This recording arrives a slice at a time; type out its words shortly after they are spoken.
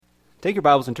Take your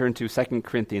Bibles and turn to 2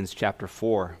 Corinthians chapter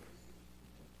 4.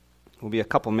 It will be a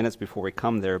couple minutes before we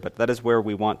come there, but that is where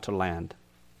we want to land.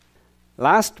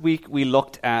 Last week we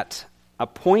looked at a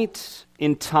point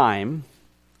in time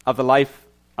of the life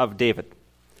of David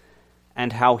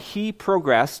and how he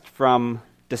progressed from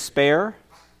despair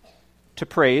to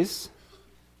praise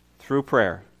through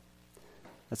prayer.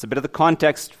 That's a bit of the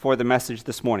context for the message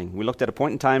this morning. We looked at a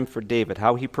point in time for David,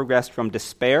 how he progressed from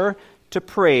despair to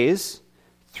praise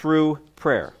through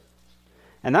prayer.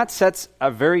 And that sets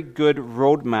a very good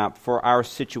roadmap for our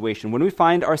situation. When we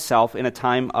find ourselves in a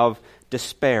time of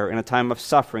despair, in a time of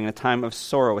suffering, in a time of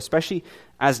sorrow, especially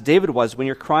as David was, when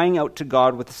you're crying out to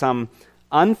God with some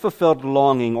unfulfilled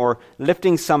longing or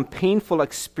lifting some painful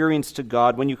experience to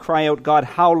God, when you cry out, God,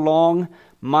 how long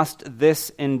must this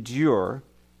endure?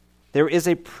 There is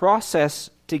a process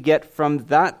to get from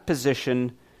that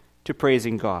position to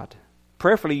praising God.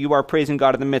 Prayerfully, you are praising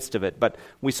God in the midst of it. But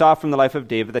we saw from the life of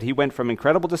David that he went from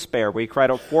incredible despair, where he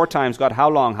cried out 4 times, God, how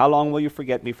long? How long will you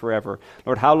forget me forever?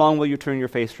 Lord, how long will you turn your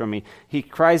face from me? He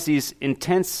cries these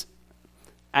intense,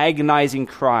 agonizing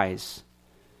cries.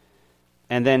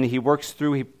 And then he works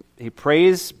through, he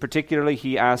prays, particularly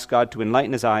he asks God to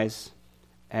enlighten his eyes,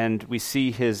 and we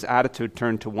see his attitude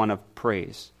turn to one of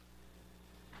praise.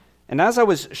 And as I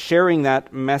was sharing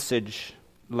that message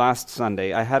last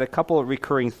Sunday, I had a couple of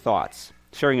recurring thoughts.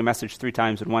 Sharing a message 3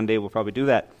 times in one day, we'll probably do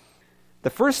that. The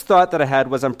first thought that I had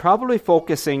was I'm probably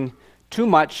focusing too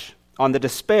much on the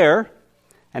despair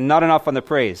and not enough on the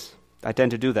praise. I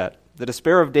tend to do that. The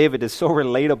despair of David is so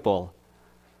relatable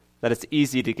that it's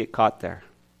easy to get caught there.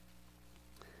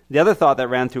 The other thought that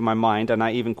ran through my mind, and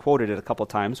I even quoted it a couple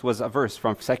times, was a verse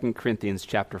from 2 Corinthians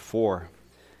chapter 4.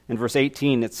 In verse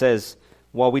 18 it says,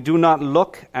 while we do not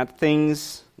look at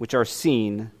things which are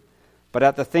seen, but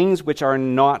at the things which are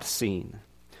not seen.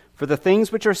 For the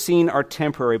things which are seen are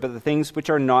temporary, but the things which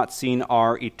are not seen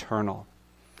are eternal.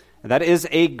 And that is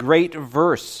a great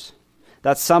verse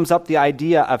that sums up the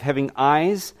idea of having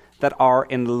eyes that are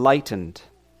enlightened,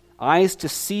 eyes to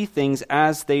see things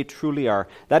as they truly are.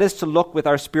 That is to look with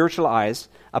our spiritual eyes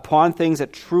upon things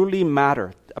that truly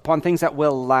matter, upon things that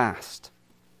will last.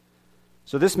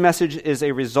 So this message is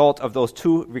a result of those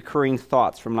 2 recurring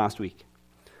thoughts from last week.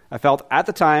 I felt at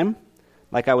the time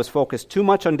like I was focused too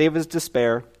much on David's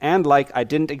despair and like I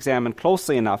didn't examine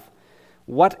closely enough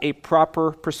what a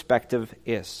proper perspective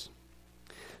is.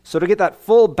 So to get that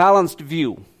full balanced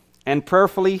view and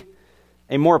prayerfully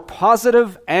a more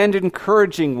positive and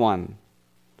encouraging one,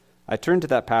 I turned to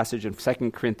that passage in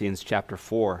 2 Corinthians chapter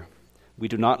 4. We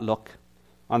do not look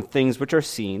on things which are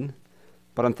seen,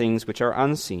 but on things which are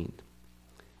unseen.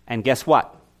 And guess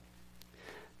what?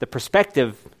 The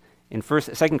perspective in 2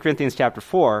 Corinthians chapter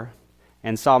 4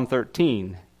 and Psalm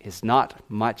 13 is not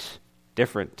much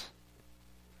different.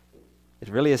 It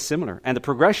really is similar. And the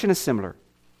progression is similar.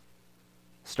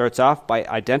 Starts off by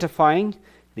identifying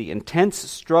the intense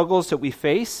struggles that we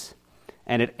face,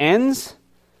 and it ends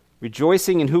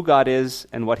rejoicing in who God is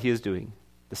and what he is doing.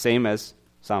 The same as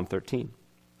Psalm 13.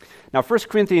 Now, 1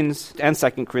 Corinthians and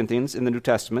 2 Corinthians in the New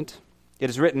Testament, it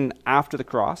is written after the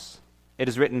cross, it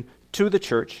is written to the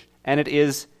church, and it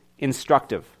is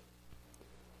instructive.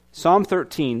 Psalm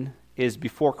 13 is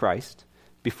before Christ,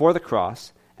 before the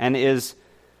cross, and is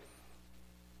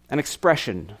an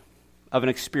expression of an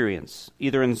experience,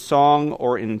 either in song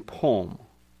or in poem.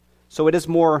 So it is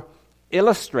more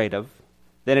illustrative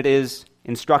than it is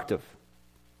instructive.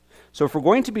 So if we're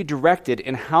going to be directed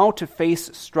in how to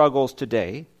face struggles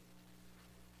today,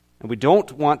 and we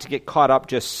don't want to get caught up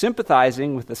just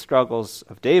sympathizing with the struggles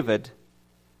of David,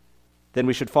 then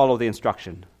we should follow the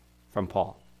instruction from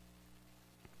Paul.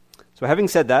 So having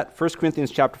said that, 1 Corinthians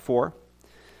chapter 4,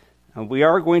 we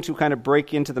are going to kind of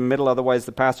break into the middle, otherwise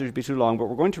the passage would be too long, but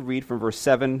we're going to read from verse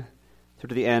 7 through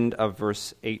to the end of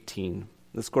verse 18.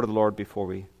 Let's go to the Lord before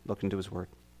we look into his word.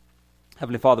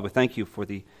 Heavenly Father, we thank you for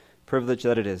the privilege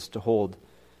that it is to hold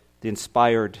the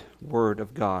inspired word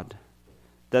of God,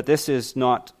 that this is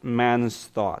not man's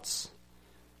thoughts,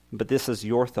 but this is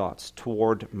your thoughts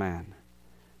toward man.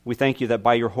 We thank you that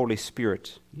by your Holy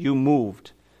Spirit, you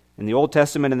moved in the Old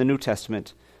Testament and the New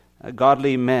Testament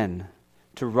godly men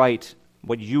to write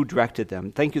what you directed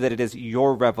them. Thank you that it is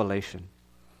your revelation.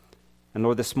 And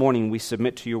Lord, this morning we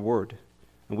submit to your word,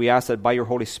 and we ask that by your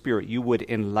Holy Spirit you would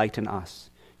enlighten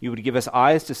us. You would give us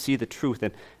eyes to see the truth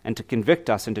and to convict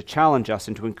us and to challenge us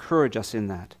and to encourage us in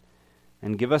that.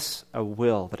 And give us a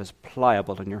will that is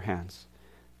pliable in your hands,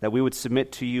 that we would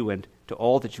submit to you and to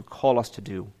all that you call us to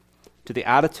do, to the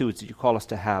attitudes that you call us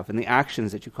to have, and the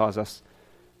actions that you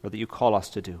call us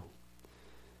to do.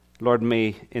 Lord,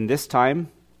 may in this time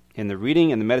in the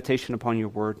reading and the meditation upon your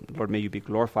word. Lord, may you be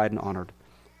glorified and honored.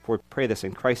 For we pray this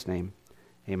in Christ's name.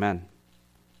 Amen.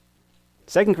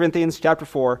 2 Corinthians chapter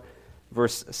 4,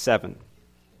 verse 7.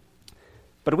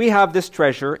 But we have this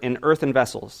treasure in earthen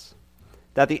vessels,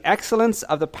 that the excellence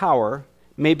of the power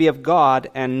may be of God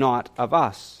and not of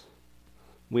us.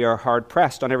 We are hard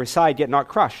pressed on every side, yet not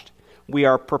crushed. We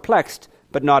are perplexed,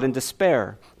 but not in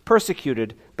despair,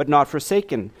 persecuted, but not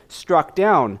forsaken, struck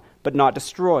down, but not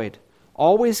destroyed,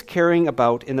 always carrying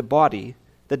about in the body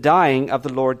the dying of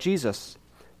the Lord Jesus,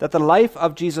 that the life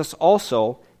of Jesus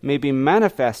also may be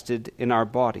manifested in our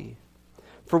body.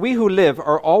 For we who live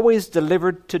are always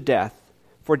delivered to death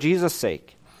for Jesus'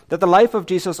 sake, that the life of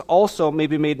Jesus also may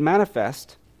be made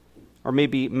manifest, or may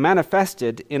be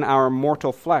manifested in our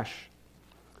mortal flesh.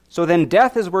 So then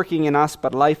death is working in us,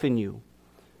 but life in you.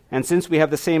 And since we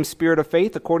have the same spirit of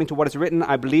faith, according to what is written,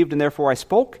 I believed and therefore I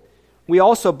spoke, we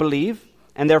also believe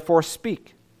and therefore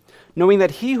speak, knowing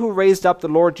that he who raised up the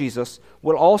Lord Jesus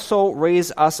will also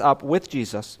raise us up with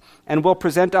Jesus, and will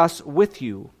present us with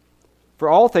you. For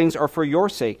all things are for your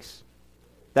sakes,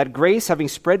 that grace, having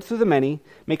spread through the many,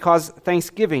 may cause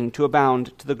thanksgiving to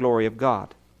abound to the glory of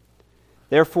God.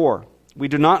 Therefore, we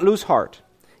do not lose heart.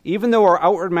 Even though our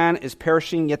outward man is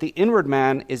perishing, yet the inward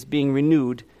man is being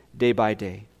renewed day by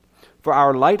day. For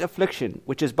our light affliction,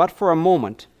 which is but for a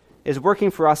moment, is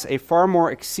working for us a far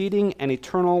more exceeding and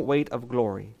eternal weight of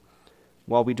glory,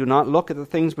 while we do not look at the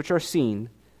things which are seen,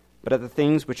 but at the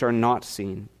things which are not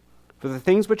seen. For the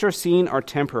things which are seen are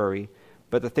temporary,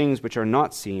 but the things which are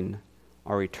not seen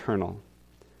are eternal.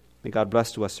 May God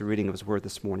bless to us the reading of his word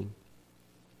this morning.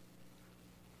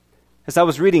 As I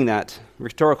was reading that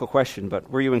rhetorical question, but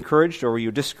were you encouraged or were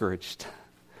you discouraged?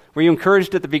 Were you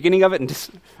encouraged at the beginning of it,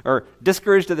 or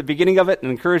discouraged at the beginning of it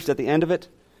and encouraged at the end of it?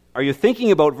 Are you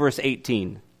thinking about verse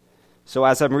 18? So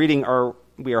as I'm reading,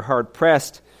 we are hard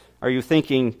pressed. Are you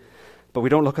thinking, but we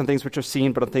don't look on things which are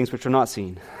seen, but on things which are not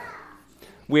seen?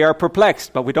 We are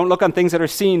perplexed, but we don't look on things that are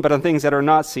seen, but on things that are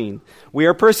not seen. We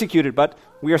are persecuted, but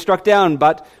we are struck down,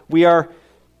 but we are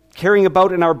carrying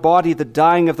about in our body the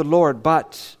dying of the Lord,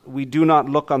 but we do not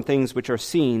look on things which are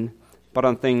seen, but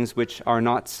on things which are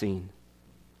not seen.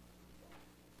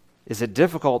 Is it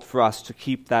difficult for us to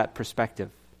keep that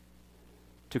perspective?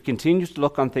 To continue to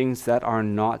look on things that are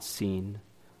not seen,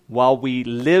 while we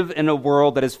live in a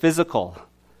world that is physical,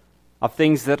 of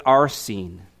things that are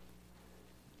seen,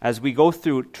 as we go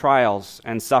through trials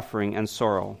and suffering and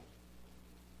sorrow?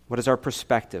 What is our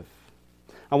perspective?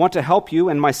 I want to help you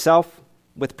and myself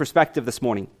with perspective this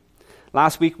morning.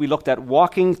 Last week we looked at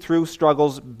walking through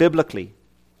struggles biblically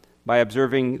by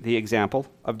observing the example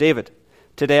of David.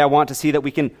 Today I want to see that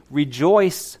we can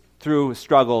rejoice through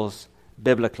struggles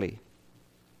biblically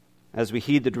as we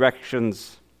heed the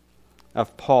directions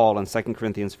of Paul in 2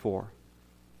 Corinthians 4.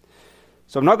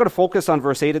 So I'm not going to focus on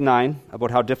verse 8 and 9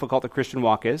 about how difficult the Christian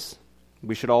walk is.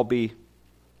 We should all be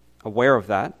aware of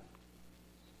that.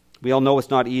 We all know it's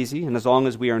not easy, and as long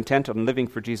as we are intent on living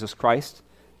for Jesus Christ,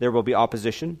 there will be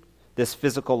opposition. This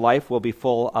physical life will be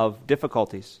full of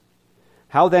difficulties.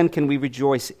 How then can we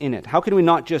rejoice in it? How can we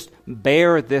not just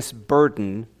bear this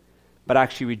burden, but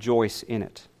actually rejoice in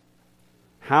it?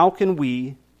 How can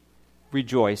we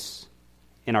rejoice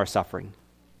in our suffering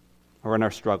or in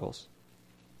our struggles?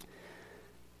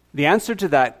 The answer to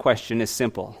that question is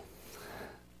simple.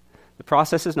 The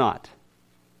process is not.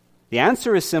 The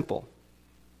answer is simple,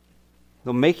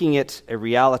 though making it a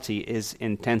reality is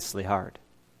intensely hard.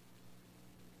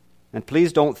 And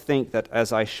please don't think that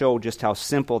as I show just how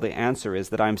simple the answer is,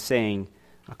 that I'm saying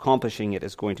accomplishing it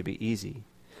is going to be easy.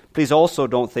 Please also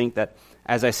don't think that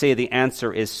as I say the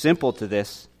answer is simple to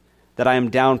this, that I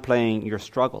am downplaying your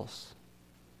struggles.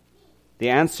 The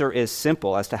answer is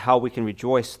simple as to how we can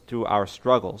rejoice through our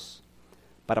struggles,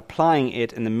 but applying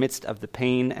it in the midst of the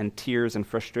pain and tears and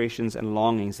frustrations and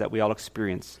longings that we all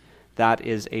experience, that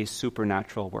is a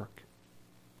supernatural work.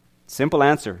 Simple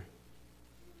answer,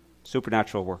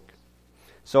 supernatural work.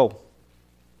 So,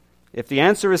 if the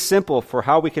answer is simple for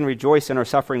how we can rejoice in our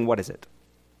suffering, what is it?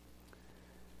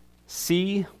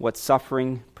 See what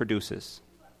suffering produces.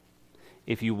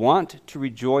 If you want to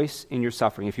rejoice in your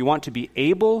suffering, if you want to be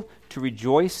able to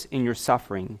rejoice in your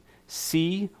suffering,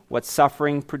 see what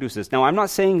suffering produces. Now, I'm not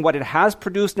saying what it has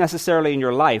produced necessarily in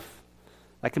your life.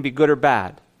 That can be good or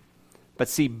bad. But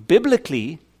see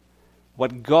biblically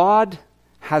what God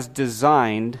has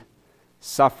designed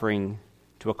suffering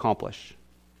to accomplish.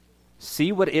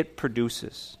 See what it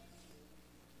produces.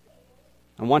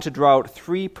 I want to draw out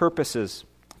 3 purposes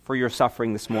for your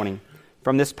suffering this morning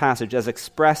from this passage as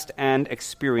expressed and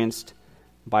experienced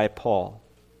by Paul.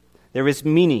 There is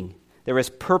meaning. there is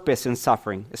purpose in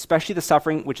suffering, especially the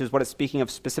suffering, which is what it's speaking of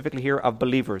specifically here, of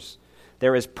believers.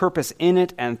 There is purpose in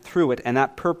it and through it, and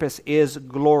that purpose is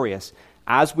glorious.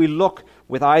 As we look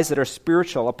with eyes that are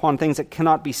spiritual upon things that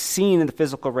cannot be seen in the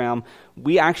physical realm,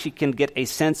 we actually can get a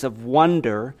sense of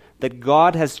wonder that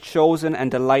God has chosen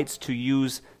and delights to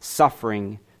use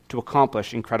suffering to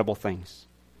accomplish incredible things.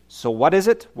 So what is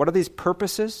it? What are these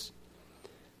purposes?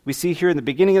 We see here in the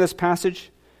beginning of this passage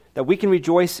that we can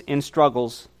rejoice in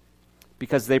struggles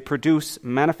because they produce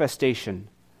manifestation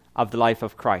of the life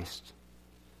of Christ.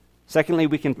 Secondly,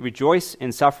 we can rejoice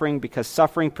in suffering because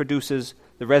suffering produces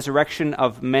the resurrection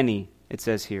of many, it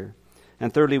says here.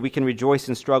 And thirdly, we can rejoice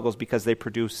in struggles because they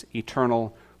produce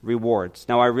eternal rewards.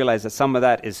 Now, I realize that some of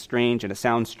that is strange and it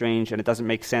sounds strange and it doesn't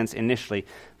make sense initially.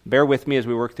 Bear with me as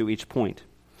we work through each point.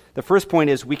 The first point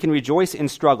is we can rejoice in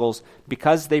struggles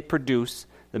because they produce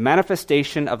the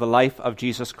manifestation of the life of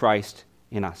Jesus Christ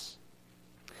in us.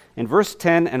 In verse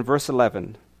 10 and verse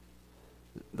 11,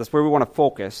 that's where we want to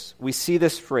focus. We see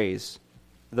this phrase,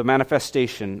 the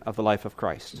manifestation of the life of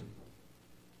Christ.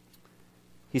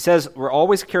 He says, we're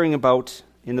always carrying about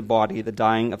in the body the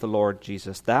dying of the Lord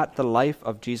Jesus, that the life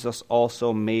of Jesus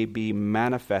also may be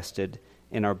manifested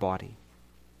in our body.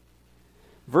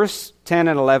 Verse 10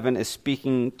 and 11 is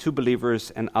speaking to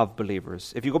believers and of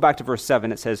believers. If you go back to verse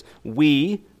 7, it says,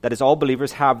 we, that is all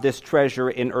believers, have this treasure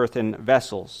in earthen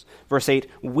vessels. Verse 8,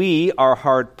 we are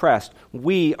hard pressed.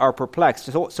 We are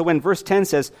perplexed. So when verse 10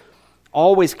 says,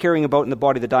 always carrying about in the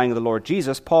body the dying of the Lord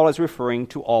Jesus, Paul is referring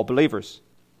to all believers.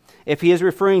 If he is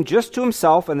referring just to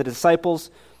himself and the disciples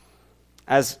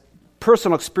as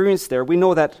personal experience there, we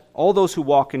know that all those who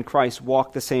walk in Christ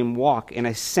walk the same walk in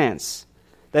a sense.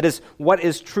 That is, what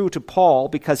is true to Paul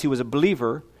because he was a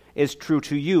believer is true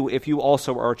to you if you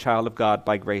also are a child of God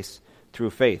by grace through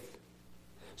faith.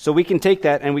 So we can take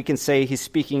that and we can say he's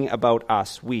speaking about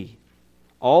us, we.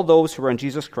 All those who are in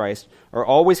Jesus Christ are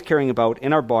always carrying about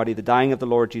in our body the dying of the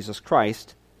Lord Jesus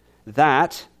Christ,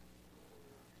 that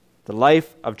the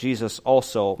life of Jesus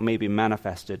also may be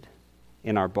manifested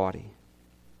in our body.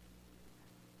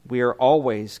 We are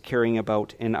always carrying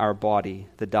about in our body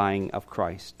the dying of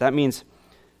Christ. That means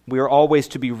we are always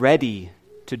to be ready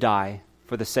to die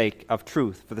for the sake of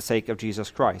truth, for the sake of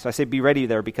Jesus Christ. I say be ready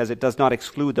there because it does not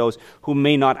exclude those who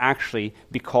may not actually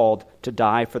be called to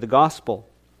die for the gospel.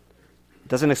 It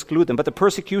doesn't exclude them. But the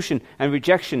persecution and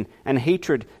rejection and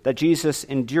hatred that Jesus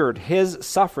endured, his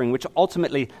suffering, which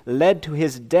ultimately led to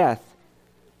his death,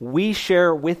 we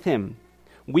share with him.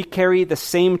 We carry the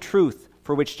same truth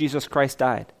for which Jesus Christ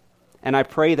died. And I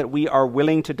pray that we are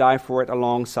willing to die for it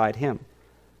alongside him.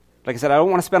 Like I said, I don't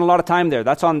want to spend a lot of time there.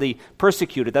 That's on the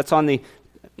persecuted. That's on the,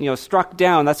 struck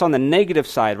down. That's on the negative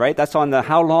side, right? That's on the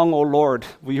how long, O Lord,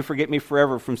 will you forget me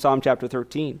forever from Psalm chapter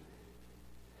 13.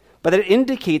 But it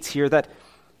indicates here that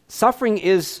suffering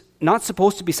is not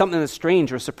supposed to be something that's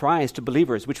strange or a surprise to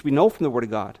believers, which we know from the Word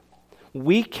of God.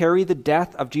 We carry the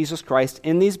death of Jesus Christ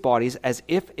in these bodies as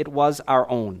if it was our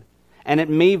own. And it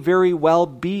may very well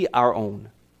be our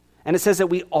own. And it says that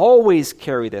we always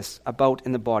carry this about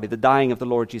in the body, the dying of the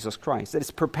Lord Jesus Christ. That it's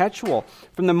perpetual.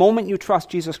 From the moment you trust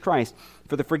Jesus Christ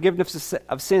for the forgiveness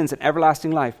of sins and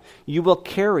everlasting life, you will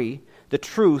carry the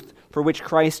truth for which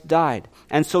Christ died.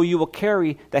 And so you will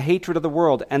carry the hatred of the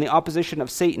world and the opposition of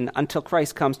Satan until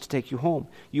Christ comes to take you home.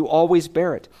 You always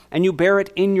bear it. And you bear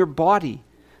it in your body.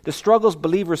 The struggles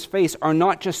believers face are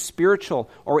not just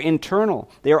spiritual or internal.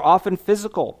 They are often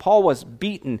physical. Paul was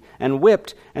beaten and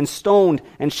whipped and stoned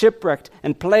and shipwrecked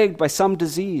and plagued by some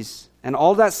disease. And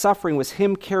all that suffering was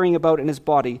him carrying about in his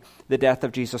body the death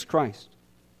of Jesus Christ.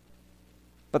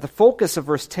 But the focus of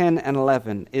verse 10 and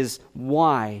 11 is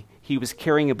why he was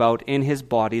carrying about in his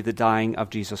body the dying of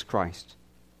Jesus Christ.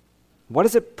 What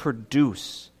does it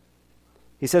produce?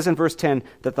 He says in verse 10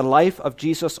 that the life of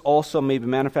Jesus also may be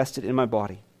manifested in my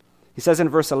body. He says in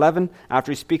verse 11,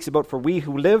 after he speaks about for we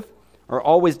who live are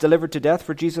always delivered to death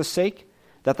for Jesus' sake,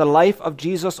 that the life of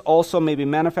Jesus also may be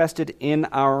manifested in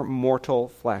our mortal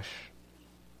flesh.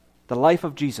 The life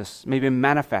of Jesus may be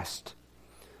manifest.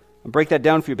 I'll break that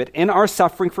down for you a bit. In our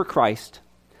suffering for Christ,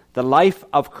 the life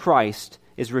of Christ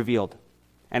is revealed.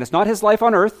 And it's not his life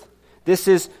on earth. This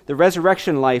is the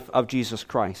resurrection life of Jesus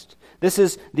Christ. This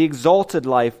is the exalted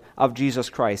life of Jesus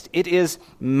Christ. It is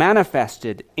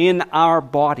manifested in our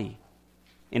body,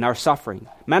 in our suffering.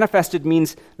 Manifested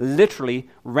means literally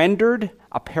rendered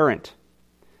apparent.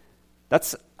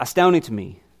 That's astounding to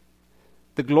me.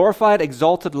 The glorified,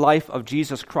 exalted life of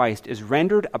Jesus Christ is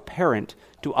rendered apparent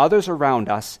to others around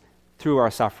us through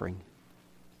our suffering.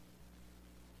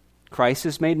 Christ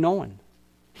is made known.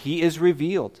 He is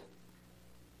revealed.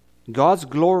 God's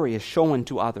glory is shown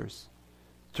to others.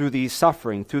 through the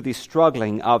suffering, through the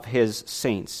struggling of his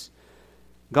saints.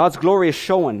 God's glory is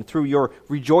shown through your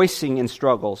rejoicing in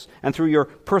struggles, and through your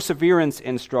perseverance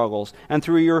in struggles, and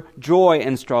through your joy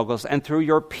in struggles, and through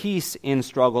your peace in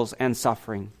struggles and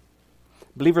suffering.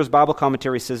 Believer's Bible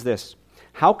Commentary says this: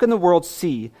 how can the world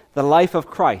see the life of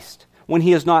Christ when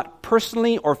he is not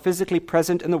personally or physically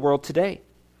present in the world today?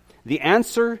 The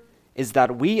answer is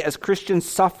that we as Christians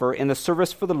suffer in the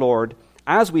service for the Lord.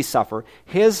 As we suffer,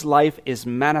 his life is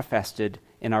manifested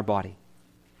in our body.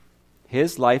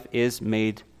 His life is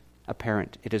made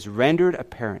apparent. It is rendered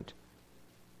apparent.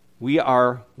 We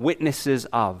are witnesses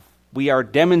of, we are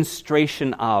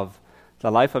demonstration of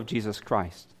the life of Jesus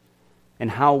Christ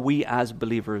and how we as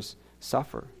believers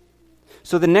suffer.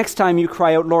 So the next time you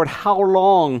cry out, Lord, how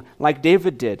long, like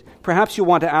David did, perhaps you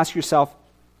want to ask yourself,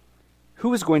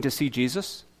 who is going to see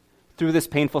Jesus through this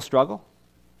painful struggle?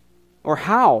 Or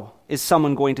how is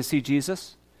someone going to see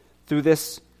Jesus through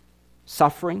this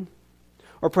suffering?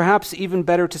 Or perhaps even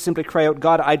better to simply cry out,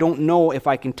 God, I don't know if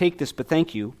I can take this, but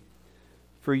thank you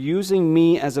for using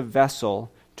me as a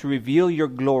vessel to reveal your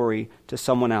glory to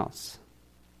someone else,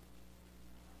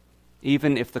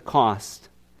 even if the cost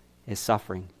is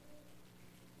suffering.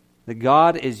 That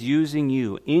God is using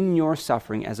you in your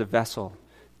suffering as a vessel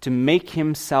to make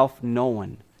himself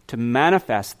known, to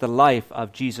manifest the life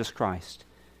of Jesus Christ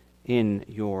in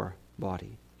your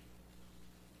body.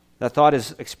 That thought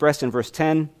is expressed in verse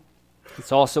 10.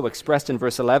 It's also expressed in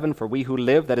verse 11, for we who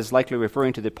live, that is likely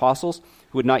referring to the apostles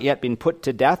who had not yet been put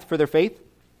to death for their faith.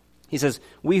 He says,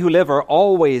 we who live are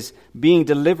always being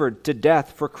delivered to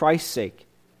death for Christ's sake.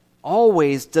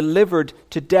 Always delivered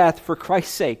to death for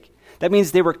Christ's sake. That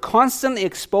means they were constantly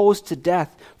exposed to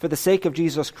death for the sake of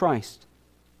Jesus Christ.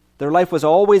 Their life was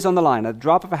always on the line. At the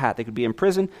drop of a hat, they could be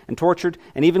imprisoned and tortured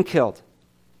and even killed.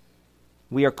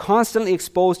 We are constantly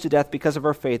exposed to death because of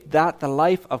our faith, that the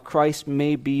life of Christ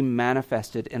may be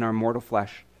manifested in our mortal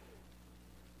flesh.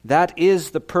 That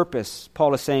is the purpose,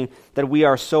 Paul is saying, that we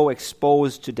are so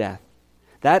exposed to death.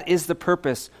 That is the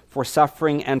purpose for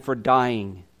suffering and for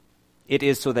dying. It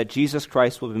is so that Jesus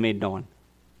Christ will be made known.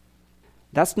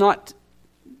 That's not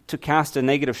to cast a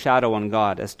negative shadow on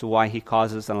God as to why he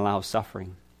causes and allows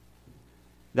suffering.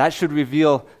 That should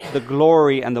reveal the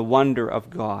glory and the wonder of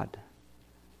God.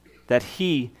 That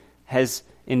he has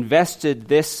invested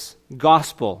this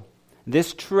gospel,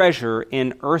 this treasure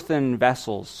in earthen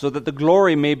vessels, so that the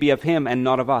glory may be of him and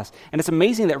not of us. And it's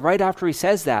amazing that right after he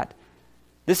says that,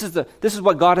 this is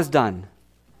what God has done.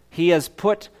 He has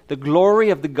put the glory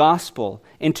of the gospel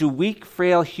into weak,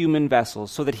 frail human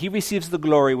vessels so that he receives the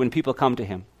glory when people come to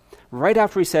him. Right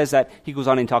after he says that, he goes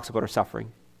on and talks about our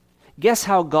suffering. Guess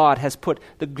how God has put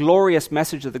the glorious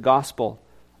message of the gospel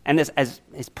and as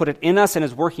he's put it in us and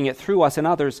is working it through us and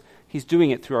others, he's doing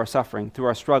it through our suffering, through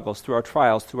our struggles, through our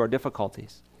trials, through our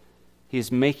difficulties. He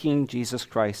is making Jesus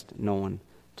Christ known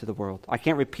to the world. I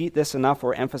can't repeat this enough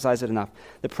or emphasize it enough.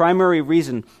 The primary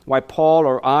reason why Paul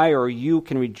or I or you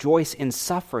can rejoice in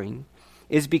suffering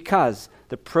is because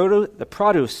the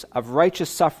produce of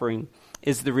righteous suffering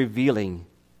is the revealing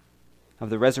of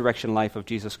the resurrection life of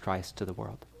Jesus Christ to the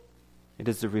world. It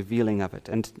is the revealing of it.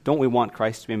 And don't we want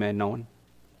Christ to be made known?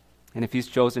 And if he's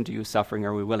chosen to use suffering,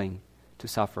 are we willing to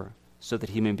suffer so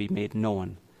that he may be made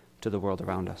known to the world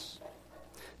around us?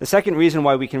 The second reason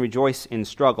why we can rejoice in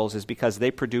struggles is because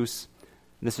they produce,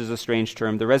 this is a strange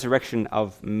term, the resurrection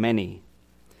of many.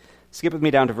 Skip with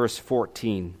me down to verse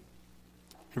 14.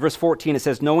 In verse 14 it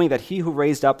says, knowing that he who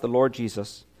raised up the Lord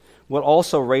Jesus will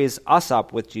also raise us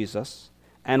up with Jesus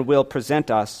and will present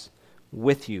us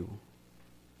with you.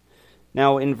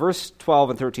 Now, in verse 12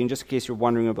 and 13, just in case you're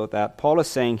wondering about that, Paul is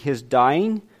saying his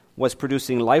dying was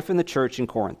producing life in the church in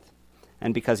Corinth.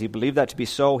 And because he believed that to be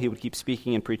so, he would keep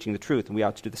speaking and preaching the truth, and we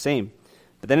ought to do the same.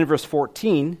 But then in verse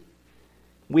 14,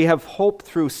 we have hope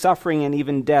through suffering and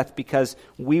even death because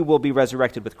we will be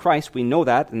resurrected with Christ. We know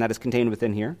that, and that is contained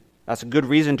within here. That's a good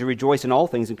reason to rejoice in all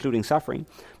things, including suffering.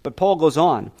 But Paul goes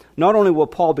on. Not only will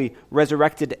Paul be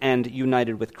resurrected and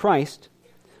united with Christ,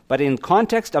 but in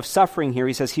context of suffering here,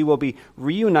 he says he will be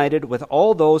reunited with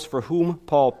all those for whom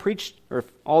Paul preached, or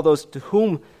all those to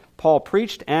whom Paul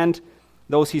preached and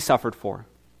those he suffered for.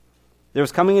 There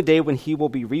is coming a day when he will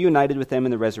be reunited with them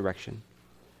in the resurrection.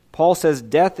 Paul says,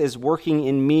 death is working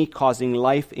in me, causing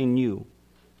life in you.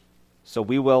 So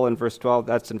we will, in verse 12,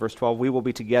 that's in verse 12, we will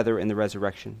be together in the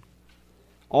resurrection.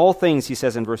 All things, he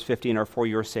says in verse 15, are for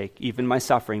your sake, even my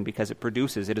suffering, because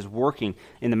it is working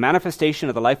in the manifestation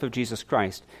of the life of Jesus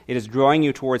Christ. It is drawing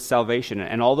you towards salvation,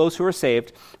 and all those who are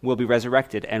saved will be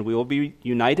resurrected, and we will be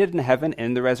united in heaven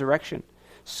in the resurrection.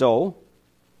 So,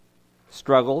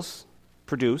 struggles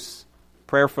produce,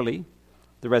 prayerfully,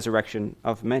 the resurrection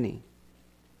of many.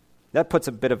 That puts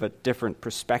a bit of a different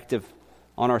perspective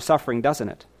on our suffering, doesn't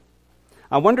it?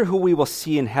 I wonder who we will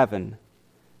see in heaven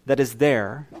that is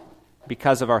there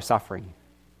because of our suffering,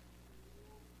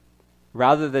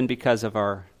 rather than because of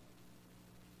our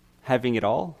having it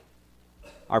all,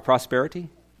 our prosperity.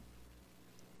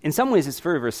 In some ways, it's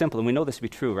very, very simple, and we know this to be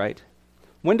true, right?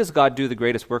 When does God do the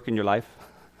greatest work in your life?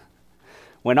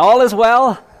 When all is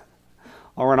well,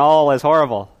 or when all is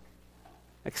horrible?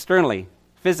 Externally,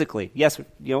 physically. Yes,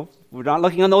 we're not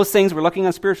looking on those things, we're looking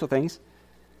on spiritual things.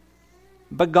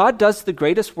 But God does the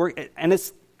greatest work, and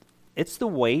it's the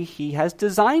way He has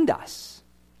designed us.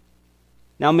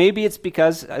 Now, maybe it's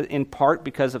in part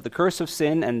because of the curse of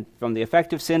sin, and from the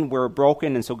effect of sin, we're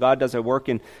broken, and so God does a work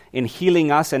in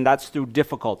healing us, and that's through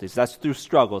difficulties, that's through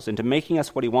struggles, into making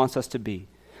us what He wants us to be.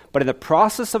 But in the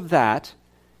process of that,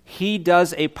 He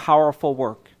does a powerful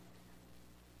work.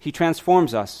 He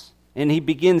transforms us, and He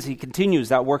continues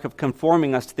that work of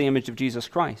conforming us to the image of Jesus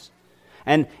Christ.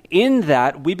 And in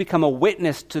that, we become a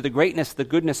witness to the greatness, the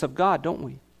goodness of God, don't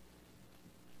we?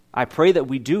 I pray that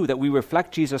we do, that we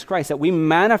reflect Jesus Christ, that we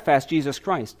manifest Jesus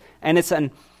Christ. And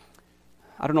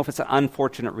I don't know if it's an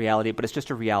unfortunate reality, but it's just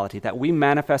a reality, that we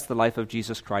manifest the life of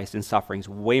Jesus Christ in sufferings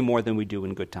way more than we do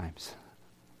in good times.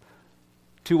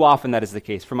 Too often that is the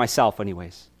case, for myself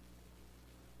anyways.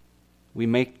 We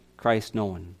make Christ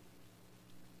known.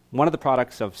 One of the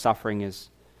products of suffering is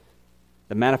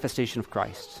the manifestation of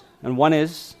Christ. And one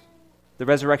is the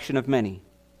resurrection of many,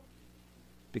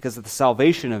 because of the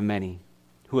salvation of many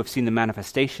who have seen the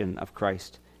manifestation of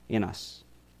Christ in us.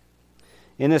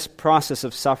 In this process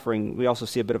of suffering, we also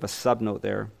see a bit of a subnote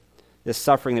there. This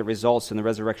suffering that results in the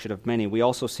resurrection of many. We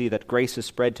also see that grace is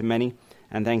spread to many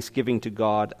and thanksgiving to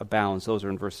God abounds. Those are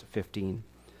in verse 15.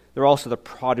 They're also the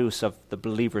produce of the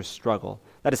believer's struggle.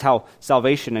 That is how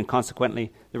salvation and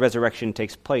consequently the resurrection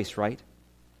takes place, right?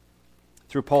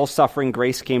 Through Paul's suffering,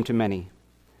 grace came to many,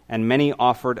 and many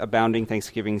offered abounding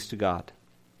thanksgivings to God.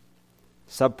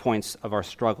 Subpoints of our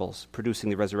struggles, producing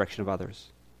the resurrection of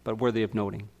others, but worthy of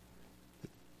noting.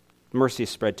 Mercy is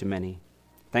spread to many.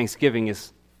 Thanksgiving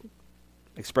is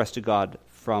expressed to God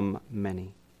from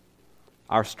many.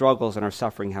 Our struggles and our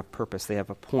suffering have purpose. They have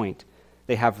a point.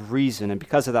 They have reason. And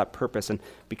because of that purpose, and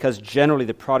because generally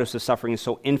the produce of suffering is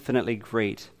so infinitely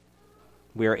great,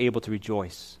 we are able to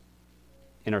rejoice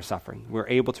in our suffering. We're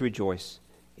able to rejoice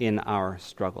in our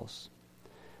struggles.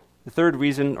 The third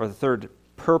reason, or the third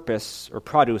purpose, or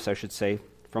produce, I should say,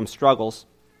 from struggles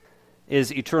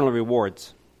is eternal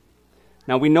rewards.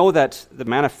 Now, we know that the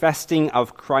manifesting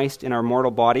of Christ in our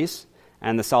mortal bodies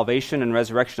and the salvation and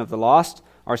resurrection of the lost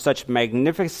are such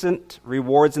magnificent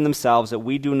rewards in themselves that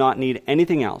we do not need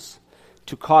anything else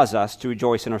to cause us to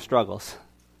rejoice in our struggles.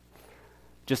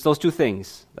 Just those two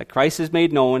things, that Christ is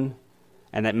made known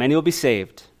and that many will be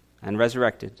saved and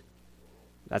resurrected.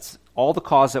 That's all the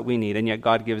cause that we need, and yet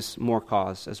God gives more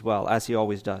cause as well, as He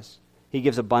always does. He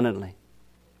gives abundantly.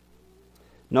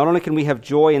 Not only can we have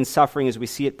joy in suffering as we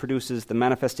see it produces the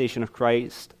manifestation of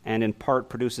Christ and in part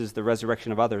produces the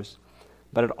resurrection of others,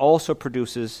 but it also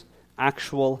produces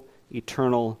actual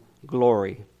eternal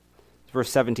glory. Verse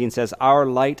 17 says, "Our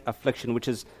light affliction, which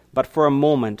is but for a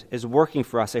moment, is working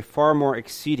for us a far more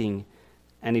exceeding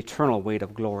and eternal weight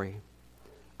of glory."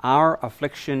 Our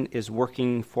affliction is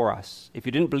working for us. If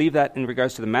you didn't believe that in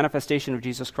regards to the manifestation of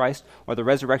Jesus Christ or the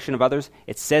resurrection of others,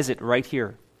 it says it right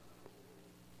here.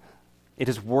 It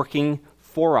is working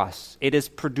for us. It is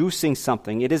producing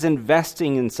something. It is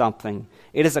investing in something.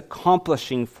 It is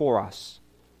accomplishing for us.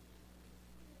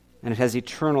 And it has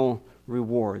eternal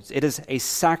rewards. It is a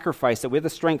sacrifice that we have the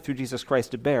strength through Jesus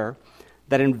Christ to bear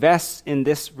that invests in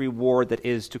this reward that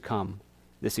is to come,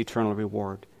 this eternal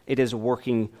reward. It is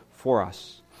working for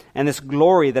us. And this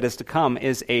glory that is to come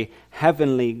is a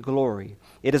heavenly glory.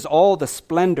 It is all the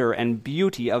splendor and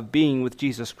beauty of being with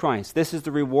Jesus Christ. This is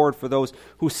the reward for those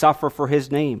who suffer for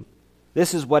His name.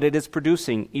 This is what it is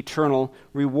producing, eternal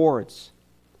rewards.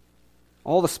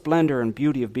 All the splendor and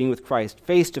beauty of being with Christ,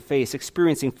 face to face,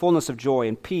 experiencing fullness of joy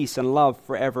and peace and love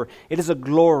forever. It is a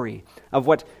glory of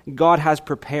what God has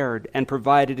prepared and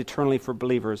provided eternally for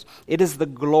believers. It is the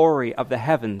glory of the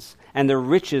heavens and the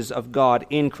riches of God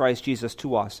in Christ Jesus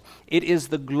to us. It is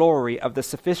the glory of the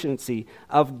sufficiency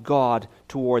of God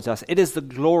towards us. It is the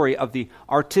glory of the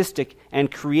artistic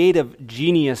and creative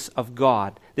genius of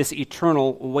God, this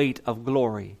eternal weight of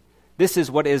glory. This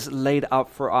is what is laid up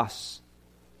for us.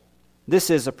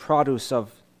 This is a produce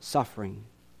of suffering.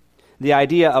 The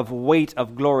idea of weight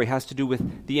of glory has to do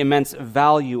with the immense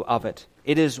value of it.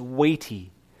 It is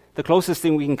weighty. The closest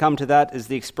thing we can come to that is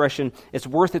the expression, it's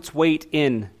worth its weight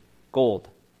in gold.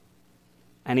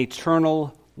 an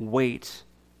eternal weight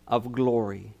of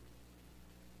glory.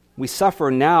 We suffer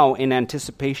now in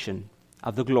anticipation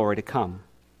of the glory to come.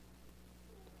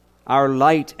 Our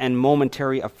light and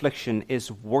momentary affliction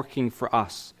is working for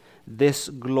us this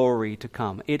glory to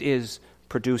come. It is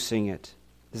producing it.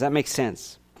 Does that make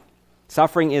sense?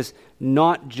 Suffering is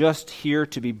not just here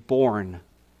to be borne,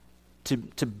 to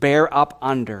bear up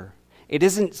under. It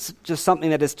isn't just something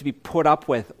that is to be put up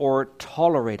with or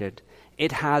tolerated.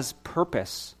 It has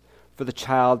purpose for the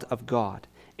child of God.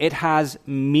 It has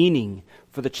meaning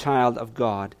for the child of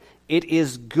God. It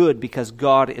is good because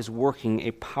God is working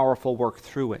a powerful work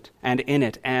through it and in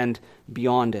it and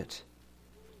beyond it.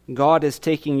 God is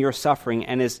taking your suffering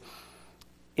and is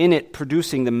in it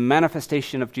producing the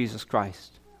manifestation of Jesus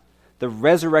Christ, the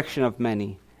resurrection of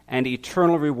many, and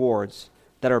eternal rewards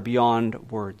that are beyond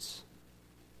words.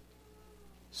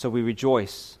 So we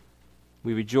rejoice.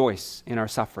 We rejoice in our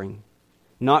suffering,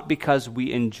 not because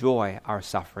we enjoy our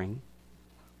suffering,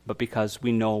 but because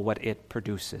we know what it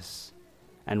produces.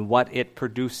 And what it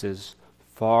produces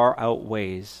far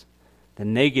outweighs the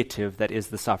negative that is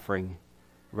the suffering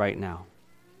right now.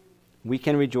 We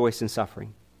can rejoice in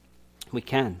suffering. We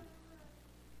can.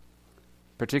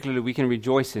 Particularly, we can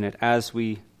rejoice in it as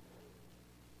we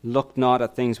look not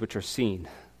at things which are seen,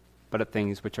 but at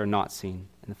things which are not seen,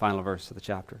 in the final verse of the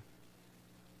chapter.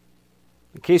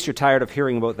 In case you're tired of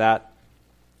hearing about that,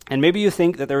 and maybe you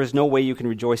think that there is no way you can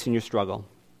rejoice in your struggle,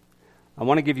 I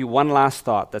want to give you one last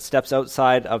thought that steps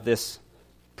outside of this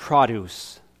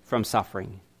produce from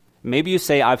suffering. Maybe you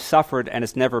say, I've suffered and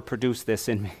it's never produced this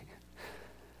in me.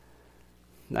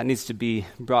 That needs to be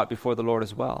brought before the Lord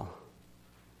as well,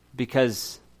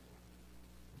 because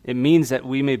it means that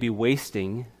we may be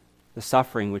wasting the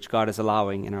suffering which God is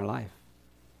allowing in our life.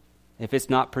 If it's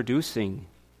not producing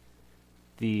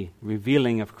the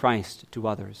revealing of Christ to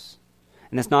others,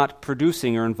 and it's not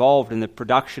producing or involved in the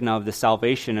production of the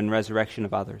salvation and resurrection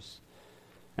of others.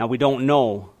 Now, we don't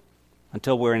know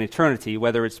until we're in eternity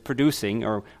whether it's producing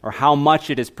or how much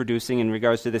it is producing in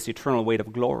regards to this eternal weight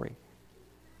of glory.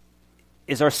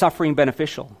 Is our suffering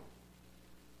beneficial?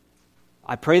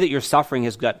 I pray that your suffering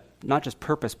has got not just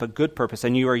purpose, but good purpose,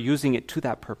 and you are using it to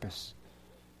that purpose.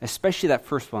 Especially that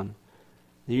first one.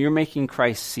 That you're making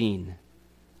Christ seen.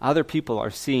 Other people are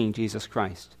seeing Jesus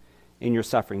Christ in your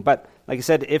suffering. But like I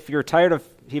said, if you're tired of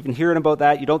even hearing about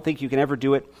that, you don't think you can ever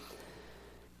do it,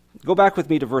 go back with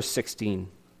me to verse 16.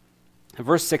 And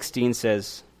verse 16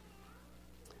 says,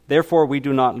 therefore we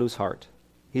do not lose heart.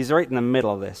 He's right in the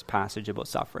middle of this passage about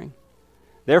suffering.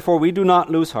 Therefore we do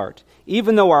not lose heart.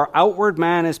 Even though our outward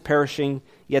man is perishing,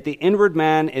 yet the inward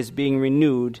man is being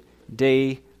renewed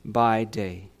day by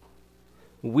day.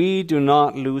 We do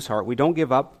not lose heart. We don't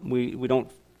give up. We don't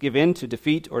give in to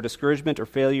defeat or discouragement or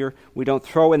failure. We don't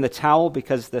throw in the towel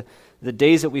because the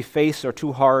days that we face are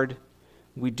too hard.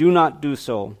 We do not do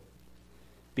so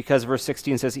because verse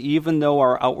 16 says, even though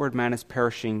our outward man is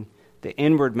perishing, the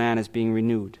inward man is being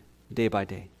renewed day by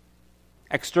day.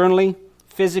 Externally,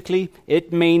 physically,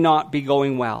 it may not be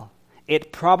going well.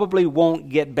 It probably won't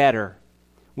get better.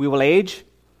 We will age.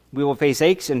 We will face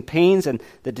aches and pains and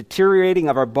the deteriorating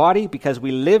of our body because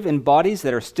we live in bodies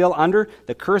that are still under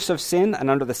the curse of sin and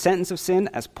under the sentence of sin,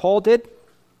 as Paul did.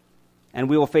 And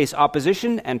we will face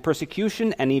opposition and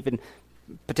persecution and even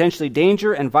potentially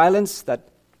danger and violence that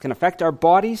can affect our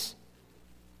bodies.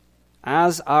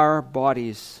 As our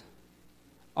bodies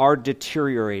are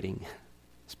deteriorating,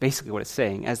 it's basically what it's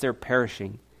saying, as they're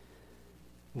perishing,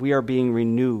 we are being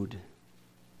renewed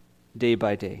day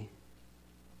by day.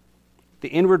 The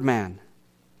inward man.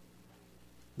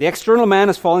 The external man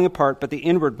is falling apart, but the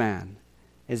inward man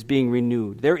is being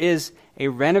renewed. There is a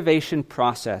renovation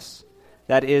process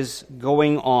that is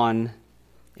going on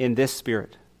in this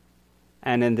spirit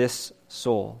and in this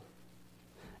soul.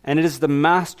 And it is the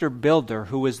master builder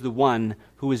who is the one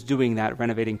who is doing that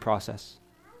renovating process.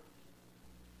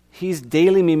 He's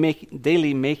daily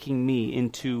making me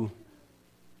into,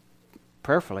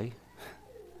 prayerfully,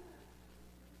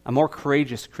 a more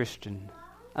courageous Christian,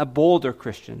 a bolder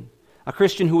Christian, a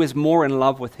Christian who is more in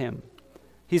love with Him.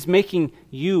 He's making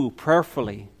you,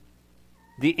 prayerfully,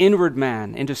 the inward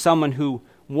man, into someone who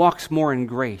walks more in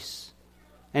grace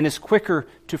and is quicker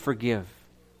to forgive.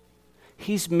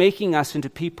 He's making us into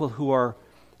people who are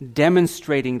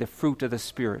demonstrating the fruit of the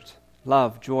Spirit: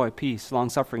 love, joy, peace,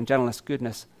 long-suffering, gentleness,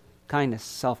 goodness, kindness,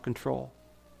 self-control.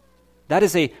 That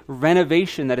is a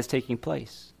renovation that is taking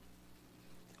place.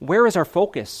 Where is our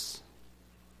focus?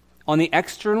 On the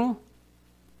external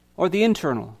or the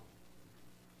internal?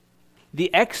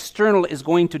 The external is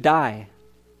going to die.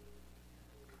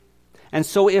 And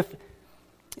so if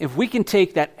if we can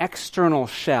take that external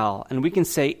shell and we can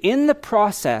say, in the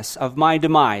process of my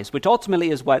demise, which ultimately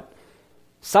is what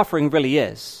suffering really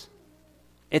is,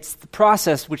 it's the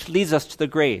process which leads us to the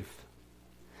grave.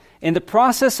 In the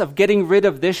process of getting rid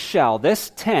of this shell,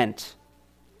 this tent,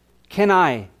 can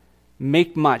I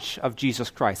make much of Jesus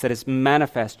Christ? That is,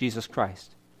 manifest Jesus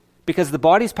Christ. Because the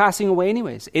body's passing away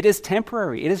anyways. It is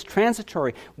temporary. It is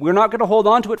transitory. We're not going to hold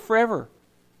on to it forever.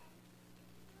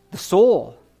 The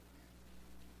soul,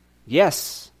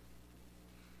 yes.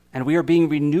 And we are being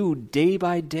renewed day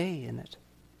by day in it.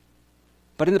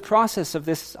 But in the process of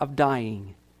this, of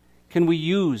dying, can we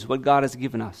use what God has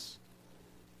given us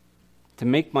to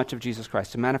make much of Jesus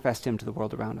Christ, to manifest Him to the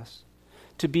world around us,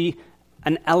 to be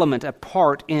an element, a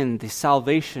part in the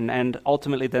salvation and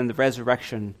ultimately then the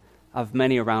resurrection of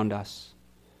many around us?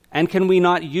 And can we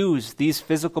not use these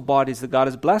physical bodies that God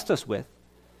has blessed us with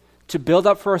to build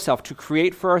up for ourselves, to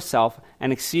create for ourselves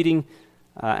an exceeding,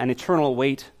 an eternal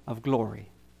weight of glory?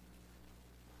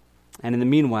 And in the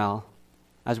meanwhile,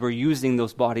 as we're using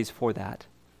those bodies for that,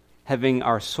 having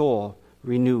our soul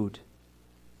renewed,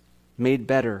 made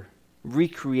better,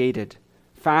 recreated,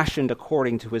 fashioned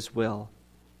according to His will.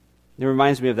 It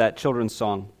reminds me of that children's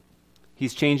song,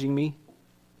 He's Changing Me.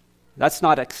 That's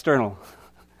not external.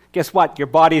 Guess what? Your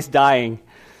body's dying.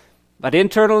 But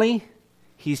internally,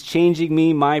 He's changing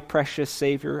me, my precious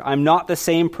Savior. I'm not the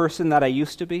same person that I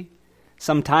used to be.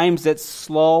 Sometimes it's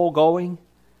slow going,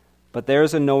 but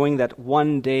there's a knowing that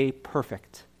one day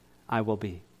perfect I will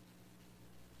be.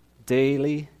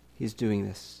 Daily, He's doing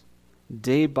this.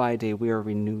 Day by day, we are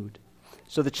renewed.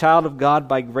 So the child of God,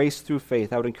 by grace through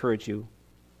faith, I would encourage you,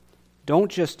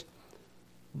 don't just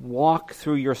walk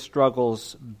through your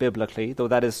struggles biblically, though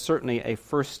that is certainly a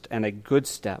first and a good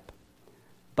step,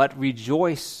 but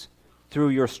rejoice through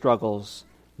your struggles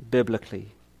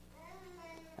biblically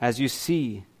as you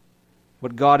see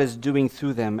what God is doing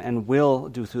through them and will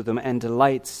do through them and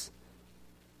delights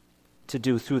to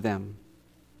do through them.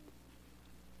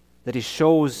 That He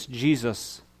shows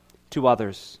Jesus to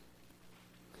others,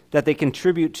 that they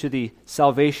contribute to the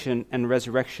salvation and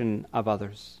resurrection of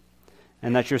others,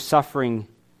 and that your suffering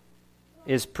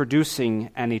is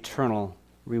producing an eternal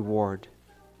reward.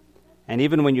 And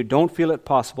even when you don't feel it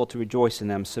possible to rejoice in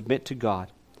them, submit to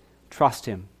God. Trust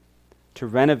Him to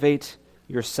renovate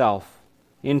yourself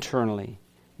internally,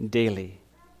 daily.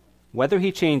 Whether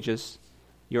He changes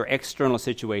your external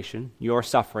situation, your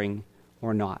suffering,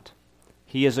 or not.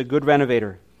 He is a good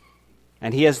renovator,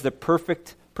 and He has the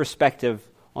perfect perspective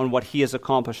on what He is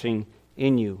accomplishing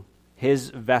in you. His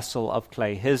vessel of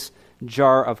clay, His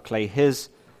jar of clay, His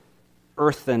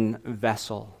earthen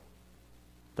vessel,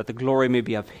 that the glory may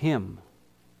be of Him.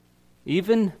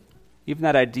 Even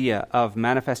that idea of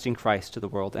manifesting Christ to the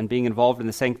world and being involved in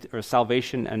the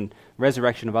salvation and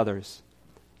resurrection of others,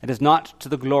 it is not to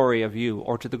the glory of you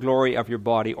or to the glory of your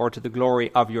body or to the glory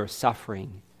of your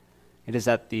suffering. It is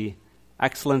that the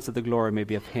excellence of the glory may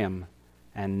be of Him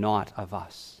and not of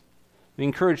us. We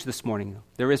encourage this morning,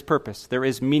 there is purpose, there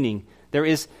is meaning, there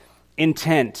is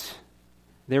intent,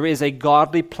 there is a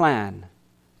godly plan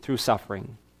through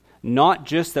suffering. Not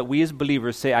just that we as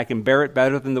believers say, I can bear it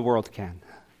better than the world can,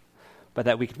 but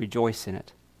that we can rejoice in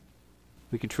it.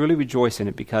 We can truly rejoice in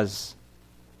it because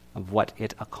of what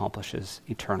it accomplishes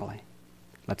eternally.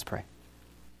 Let's pray.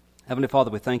 Heavenly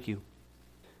Father, we thank You.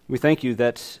 We thank You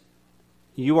that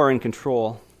You are in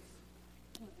control,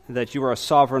 that You are a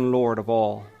sovereign Lord of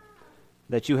all,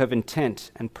 that You have intent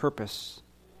and purpose,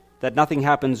 that nothing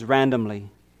happens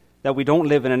randomly, that we don't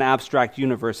live in an abstract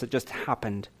universe that just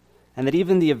happened, and that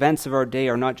even the events of our day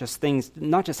are not just things,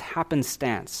 not just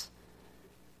happenstance,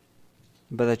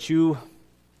 but that You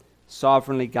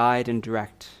sovereignly guide and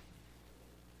direct,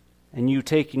 and You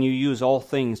take and You use all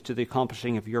things to the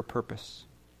accomplishing of Your purpose.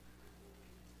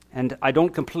 And I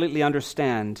don't completely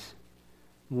understand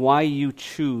why You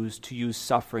choose to use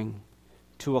suffering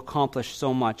to accomplish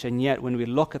so much, and yet when we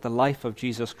look at the life of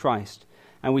Jesus Christ,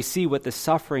 and we see what the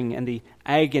suffering and the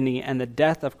agony and the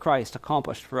death of Christ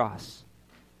accomplished for us,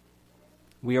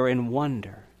 we are in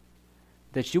wonder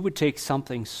that You would take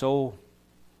something so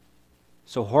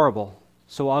horrible,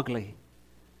 so ugly,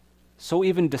 so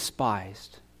even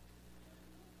despised,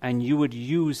 and You would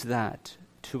use that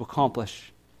to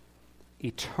accomplish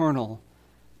eternal,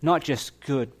 not just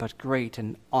good, but great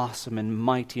and awesome and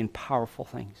mighty and powerful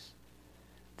things.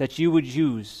 That You would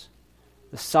use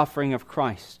the suffering of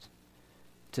Christ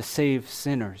to save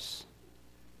sinners,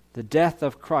 the death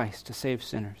of Christ to save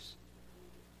sinners.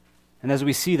 And as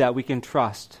we see that, we can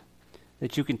trust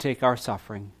that You can take our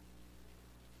suffering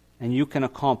and You can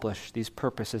accomplish these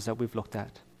purposes that we've looked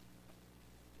at.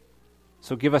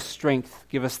 So give us strength,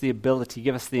 give us the ability,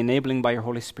 give us the enabling by your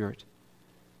Holy Spirit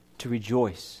to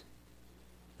rejoice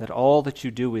that all that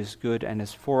you do is good and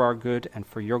is for our good and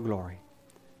for your glory.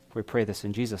 We pray this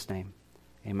in Jesus' name.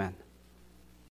 Amen.